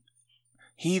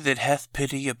He that hath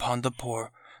pity upon the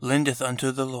poor lendeth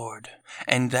unto the Lord,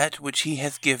 and that which he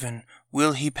hath given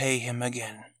will he pay him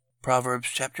again. Proverbs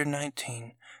chapter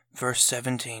 19, verse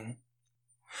 17.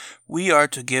 We are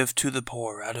to give to the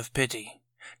poor out of pity,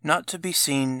 not to be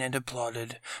seen and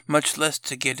applauded, much less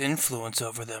to get influence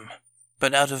over them,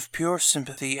 but out of pure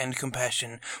sympathy and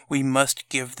compassion we must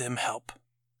give them help.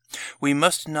 We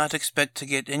must not expect to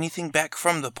get anything back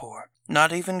from the poor,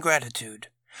 not even gratitude,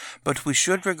 but we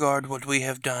should regard what we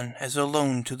have done as a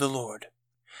loan to the Lord.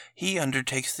 He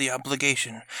undertakes the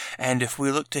obligation, and if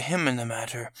we look to him in the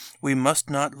matter, we must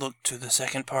not look to the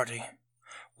second party.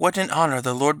 What an honor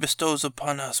the Lord bestows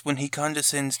upon us when he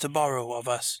condescends to borrow of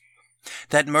us.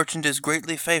 That merchant is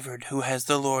greatly favored who has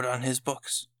the Lord on his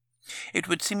books. It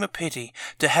would seem a pity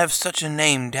to have such a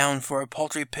name down for a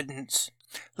paltry pittance.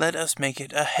 Let us make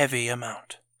it a heavy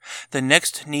amount. The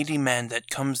next needy man that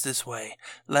comes this way,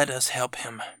 let us help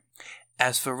him.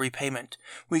 As for repayment,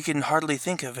 we can hardly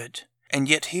think of it, and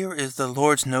yet here is the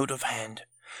Lord's note of hand.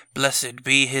 Blessed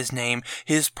be his name,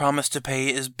 his promise to pay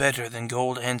is better than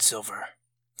gold and silver.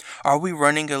 Are we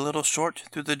running a little short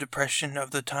through the depression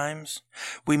of the times?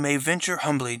 We may venture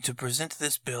humbly to present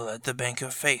this bill at the Bank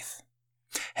of Faith.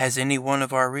 Has any one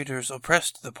of our readers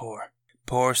oppressed the poor?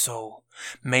 Poor soul,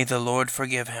 may the Lord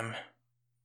forgive him.